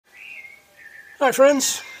Hi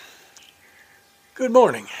friends, good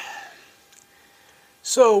morning.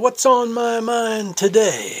 So what's on my mind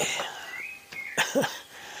today?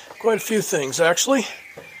 Quite a few things actually.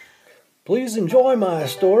 Please enjoy my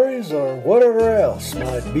stories or whatever else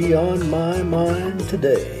might be on my mind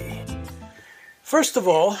today. First of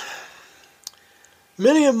all,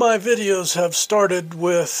 many of my videos have started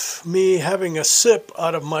with me having a sip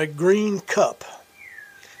out of my green cup.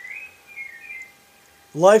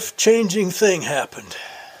 Life-changing thing happened.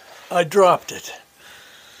 I dropped it.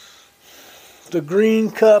 The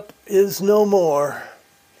green cup is no more.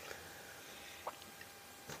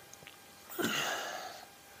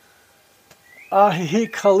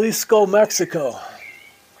 Ajijic, Jalisco, Mexico.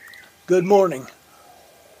 Good morning.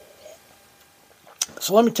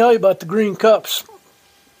 So let me tell you about the green cups.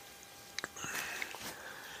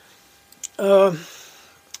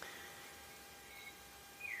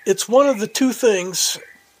 It's one of the two things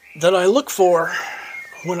that I look for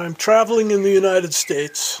when I'm traveling in the United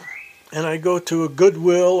States and I go to a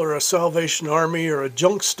Goodwill or a Salvation Army or a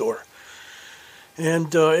junk store.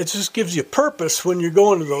 And it just gives you purpose when you're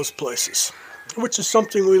going to those places, which is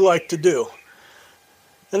something we like to do.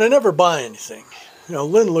 And I never buy anything. You know,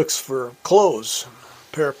 Lynn looks for clothes,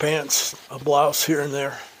 a pair of pants, a blouse here and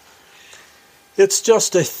there. It's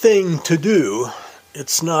just a thing to do.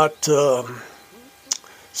 It's not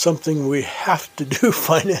something we have to do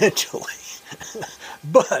financially.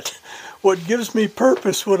 But what gives me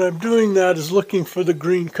purpose when I'm doing that is looking for the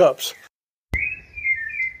green cups.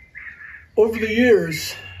 Over the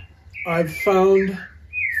years, I've found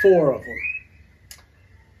 4 of them.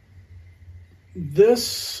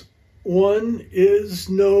 This one is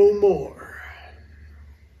no more.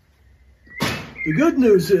 The good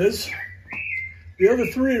news is the other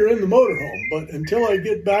 3 are in the motorhome, but until I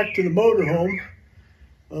get back to the motorhome,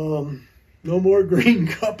 no more green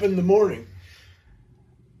cup in the morning.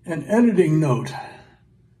 An editing note.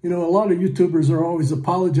 You know, a lot of YouTubers are always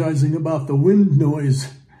apologizing about the wind noise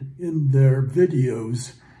in their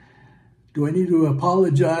videos. Do I need to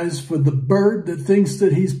apologize for the bird that thinks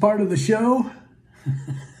that he's part of the show?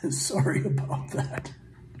 Sorry about that.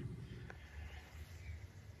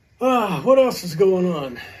 What else is going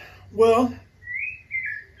on? Well,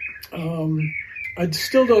 I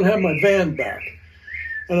still don't have my van back.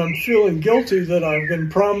 And I'm feeling guilty that I've been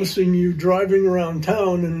promising you driving around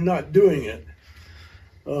town and not doing it.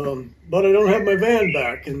 But I don't have my van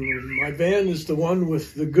back, and my van is the one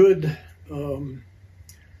with the good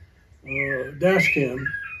dash cam.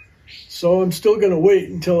 So I'm still going to wait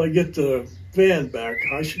until I get the van back.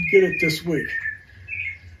 I should get it this week.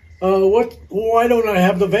 Why don't I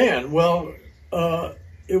have the van? Well,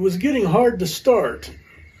 it was getting hard to start,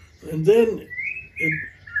 and then it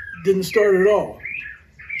didn't start at all.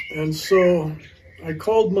 And so I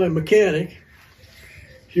called my mechanic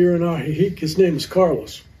here in Ajijic. His name is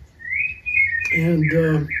Carlos.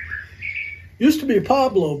 And used to be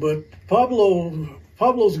Pablo, but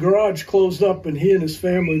Pablo's garage closed up and he and his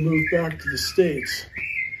family moved back to the States.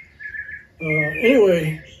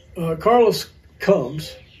 Anyway, Carlos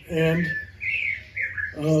comes and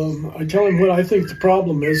I tell him what I think the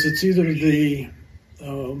problem is. It's either the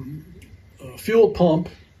fuel pump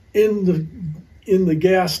in the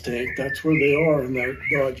gas tank, that's where they are in that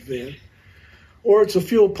Dodge van, or it's a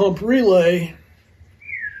fuel pump relay.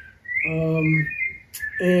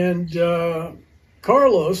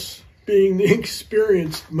 Carlos, being the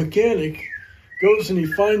experienced mechanic, goes and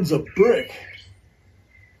he finds a brick.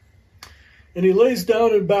 And he lays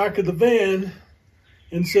down in the back of the van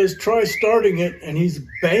and says, try starting it, and he's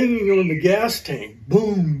banging on the gas tank.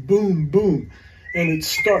 Boom, boom, boom, and it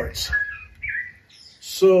starts.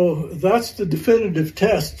 So that's the definitive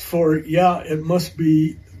test for, yeah, it must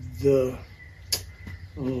be the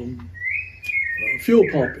fuel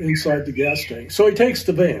pump inside the gas tank. So he takes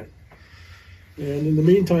the van. And in the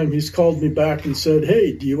meantime, he's called me back and said,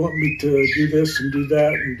 hey, do you want me to do this and do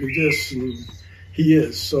that and do this? And he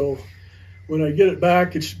is. So when I get it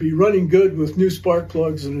back, it should be running good with new spark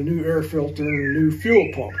plugs and a new air filter and a new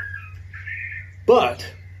fuel pump. But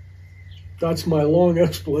that's my long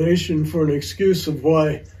explanation for an excuse of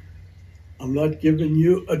why I'm not giving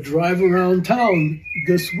you a drive around town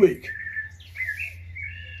this week.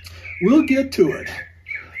 We'll get to it.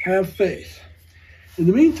 Have faith. In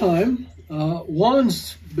the meantime,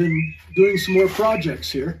 Juan's been doing some more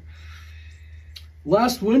projects here.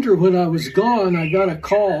 Last winter when I was gone, I got a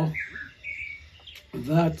call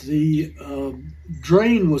that the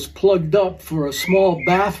drain was plugged up for a small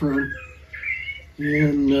bathroom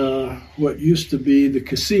in what used to be the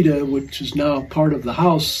casita, which is now part of the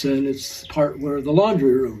house, and it's part where the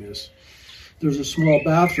laundry room is. there's a small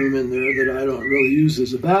bathroom in there that I don't really use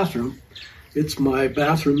as a bathroom. It's my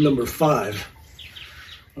bathroom number 5.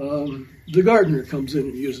 The gardener comes in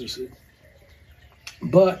and uses it.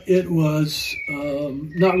 But it was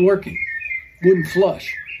not working, wouldn't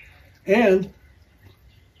flush. And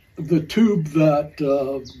the tube that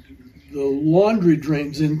the laundry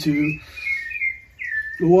drains into,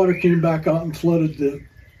 the water came back out and flooded the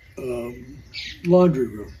laundry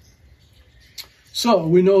room. So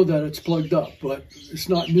we know that it's plugged up, but it's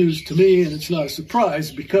not news to me, and it's not a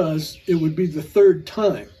surprise because it would be the 3rd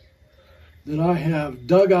time that I have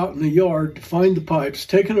dug out in the yard to find the pipes,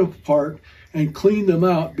 taken them apart, and cleaned them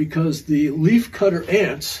out because the leaf cutter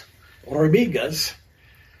ants, hormigas,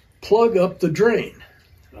 plug up the drain.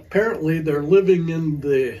 Apparently they're living in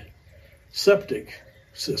the septic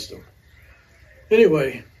system.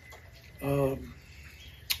 Anyway,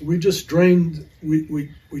 we just drained, we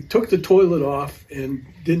took the toilet off and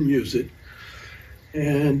didn't use it.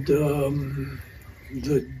 And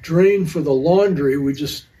the drain for the laundry, we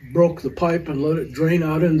just broke the pipe and let it drain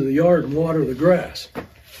out into the yard and water the grass.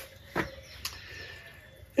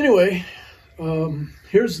 Anyway,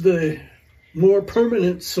 here's the more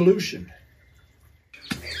permanent solution.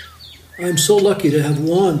 I'm so lucky to have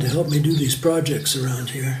Juan to help me do these projects around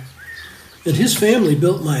here. And his family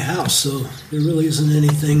built my house, so there really isn't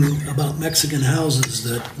anything about Mexican houses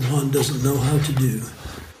that Juan doesn't know how to do.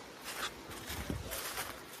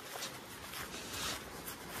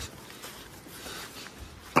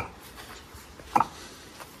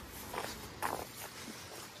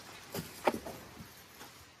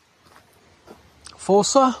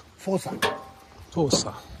 Fosa? Fosa.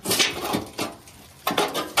 Fosa.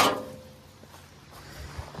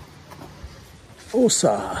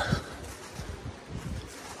 Fosa.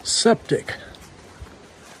 Septic.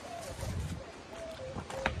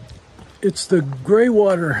 It's the gray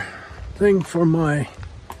water thing for my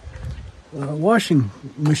washing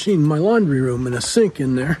machine, my laundry room, and a sink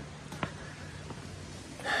in there.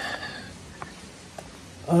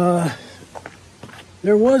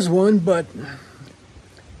 There was one, but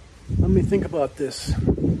let me think about this.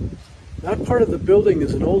 That part of the building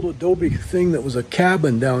is an old adobe thing that was a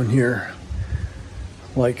cabin down here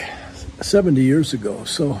like 70 years ago.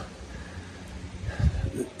 So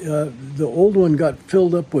the old one got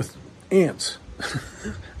filled up with ants.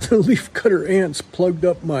 The leaf cutter ants plugged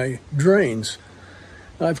up my drains.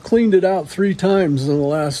 I've cleaned it out 3 times in the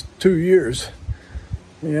last 2 years,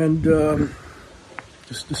 and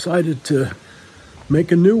just decided to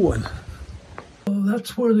make a new one. Well,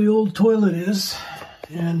 that's where the old toilet is,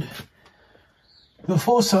 and the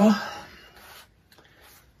fossa,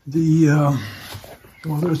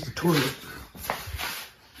 well, there's the toilet.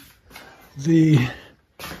 The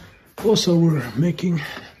fossa we're making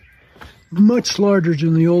much larger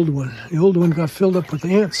than the old one. The old one got filled up with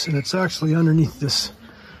ants, and it's actually underneath this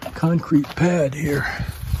concrete pad here.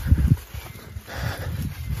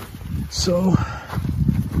 So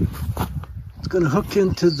it's going to hook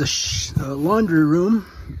into the laundry room,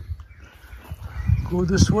 go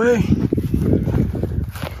this way,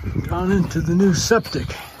 down into the new septic.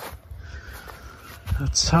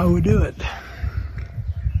 That's how we do it.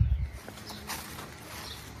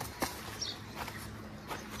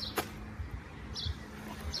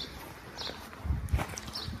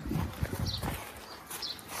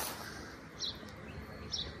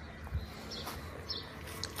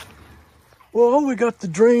 Well, we got the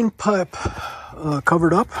drain pipe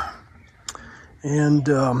covered up, and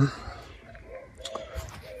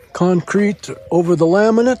concrete over the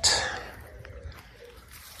laminate.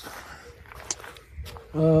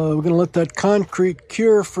 We're going to let that concrete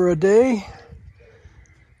cure for a day,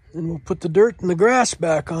 and we'll put the dirt and the grass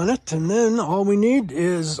back on it, and then all we need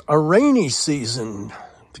is a rainy season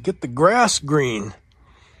to get the grass green.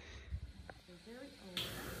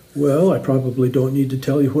 Well, I probably don't need to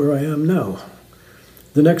tell you where I am now.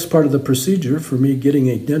 The next part of the procedure for me getting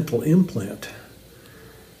a dental implant.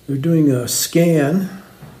 They're doing a scan,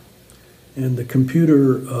 and the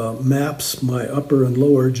computer maps my upper and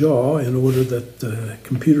lower jaw in order that the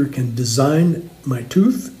computer can design my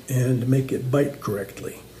tooth and make it bite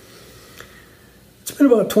correctly. It's been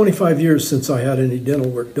about 25 years since I had any dental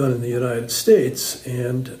work done in the United States,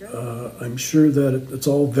 and I'm sure that it's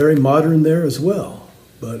all very modern there as well.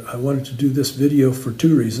 But I wanted to do this video for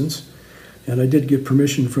 2 reasons, and I did get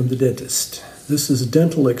permission from the dentist. This is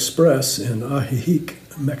Dental Express in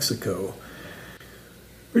Ajijic, Mexico.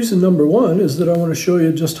 Reason number 1 is that I want to show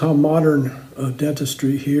you just how modern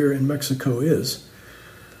dentistry here in Mexico is.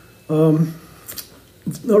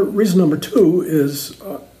 Reason number 2 is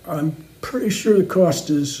I'm pretty sure the cost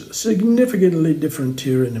is significantly different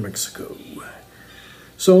here in Mexico.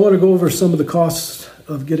 So I want to go over some of the costs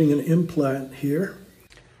of getting an implant here.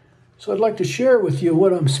 So I'd like to share with you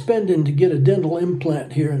what I'm spending to get a dental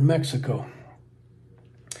implant here in Mexico.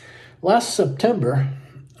 Last September,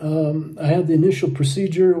 I had the initial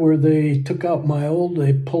procedure where they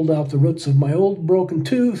pulled out the roots of my old broken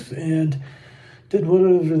tooth and did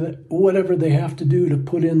whatever they have to do to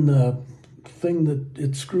put in the thing that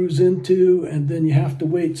it screws into, and then you have to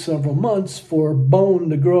wait several months for bone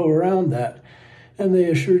to grow around that. And they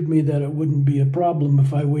assured me that it wouldn't be a problem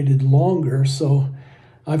if I waited longer, so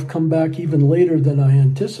I've come back even later than I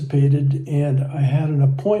anticipated, and I had an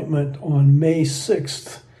appointment on May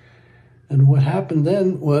 6th. And what happened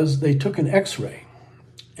then was they took an x-ray,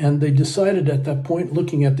 and they decided at that point,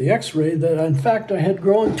 looking at the x-ray, that in fact I had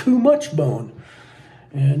grown too much bone.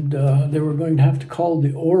 And they were going to have to call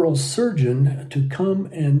the oral surgeon to come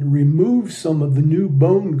and remove some of the new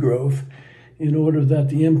bone growth in order that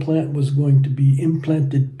the implant was going to be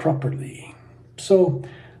implanted properly. So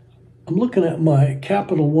I'm looking at my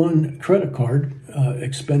Capital One credit card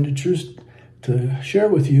expenditures to share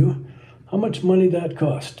with you how much money that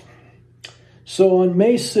cost. So on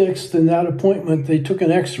May 6th, in that appointment, they took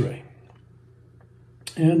an x-ray.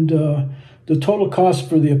 And the total cost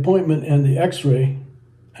for the appointment and the x-ray,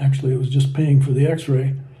 actually it was just paying for the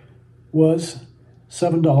x-ray, was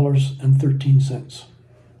 $7.13.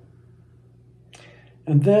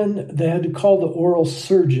 And then they had to call the oral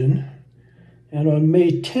surgeon. And on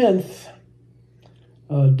May 10th,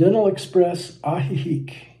 Dental Express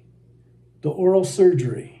Ajijic, the oral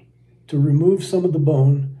surgery to remove some of the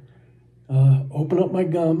bone, open up my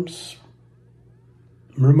gums,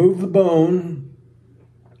 remove the bone.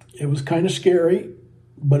 It was kind of scary,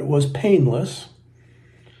 but it was painless.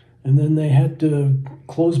 And then they had to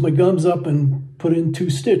close my gums up and put in 2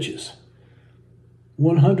 stitches.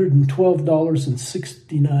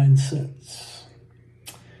 $112.69.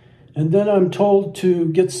 And then I'm told to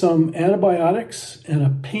get some antibiotics and a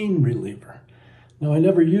pain reliever. Now, I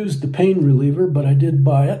never used the pain reliever, but I did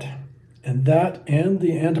buy it. And that and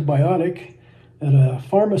the antibiotic at a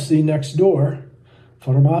pharmacy next door,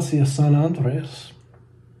 Farmacia San Andres,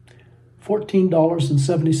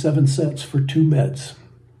 $14.77 for 2 meds,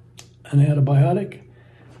 an antibiotic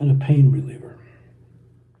and a pain reliever.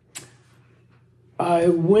 I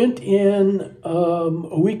went in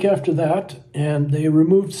a week after that, and they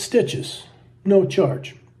removed stitches, no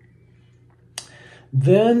charge.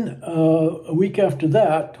 Then a week after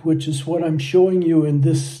that, which is what I'm showing you in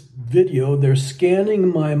this video, they're scanning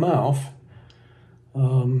my mouth.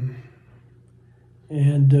 And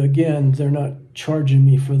again, they're not charging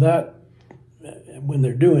me for that when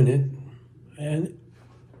they're doing it. And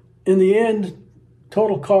in the end,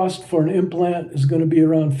 total cost for an implant is going to be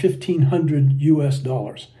around $1,500 US.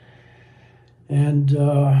 And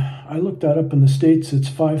I looked that up in the States. It's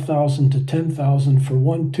 $5,000 to $10,000 for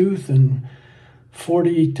one tooth, and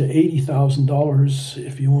 $40,000 to $80,000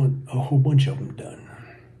 if you want a whole bunch of them done.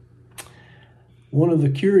 One of the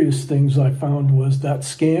curious things I found was that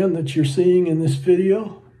scan that you're seeing in this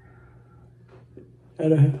video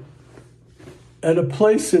at a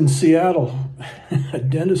place in Seattle, a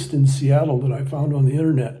dentist in Seattle that I found on the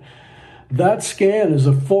internet. That scan is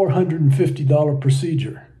a $450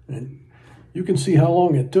 procedure, and you can see how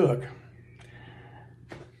long it took.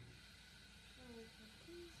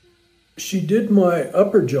 She did my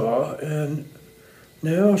upper jaw, and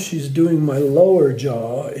now she's doing my lower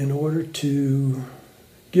jaw in order to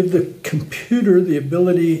give the computer the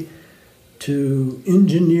ability to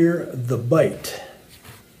engineer the bite.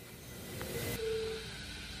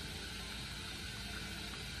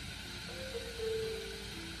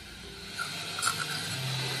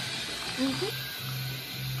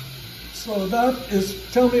 So that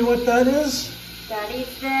is, tell me what that is? That is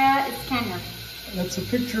the scanner. That's a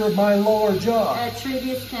picture of my lower jaw. A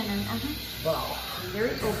 3D scanner. Wow.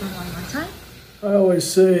 Very open one more time. I always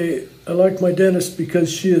say I like my dentist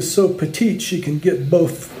because she is so petite she can get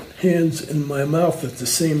both hands in my mouth at the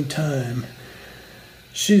same time.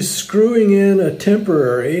 She's screwing in a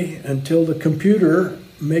temporary until the computer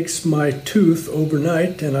makes my tooth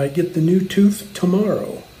overnight and I get the new tooth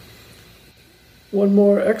tomorrow. One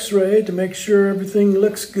more x-ray to make sure everything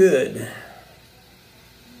looks good.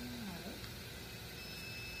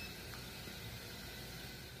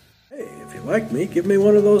 Hey, if you like me, give me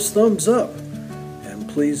one of those thumbs up. And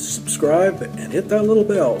please subscribe and hit that little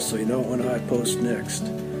bell so you know when I post next.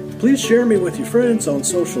 Please share me with your friends on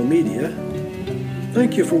social media.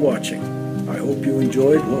 Thank you for watching. I hope you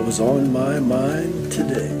enjoyed what was on my mind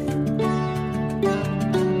today.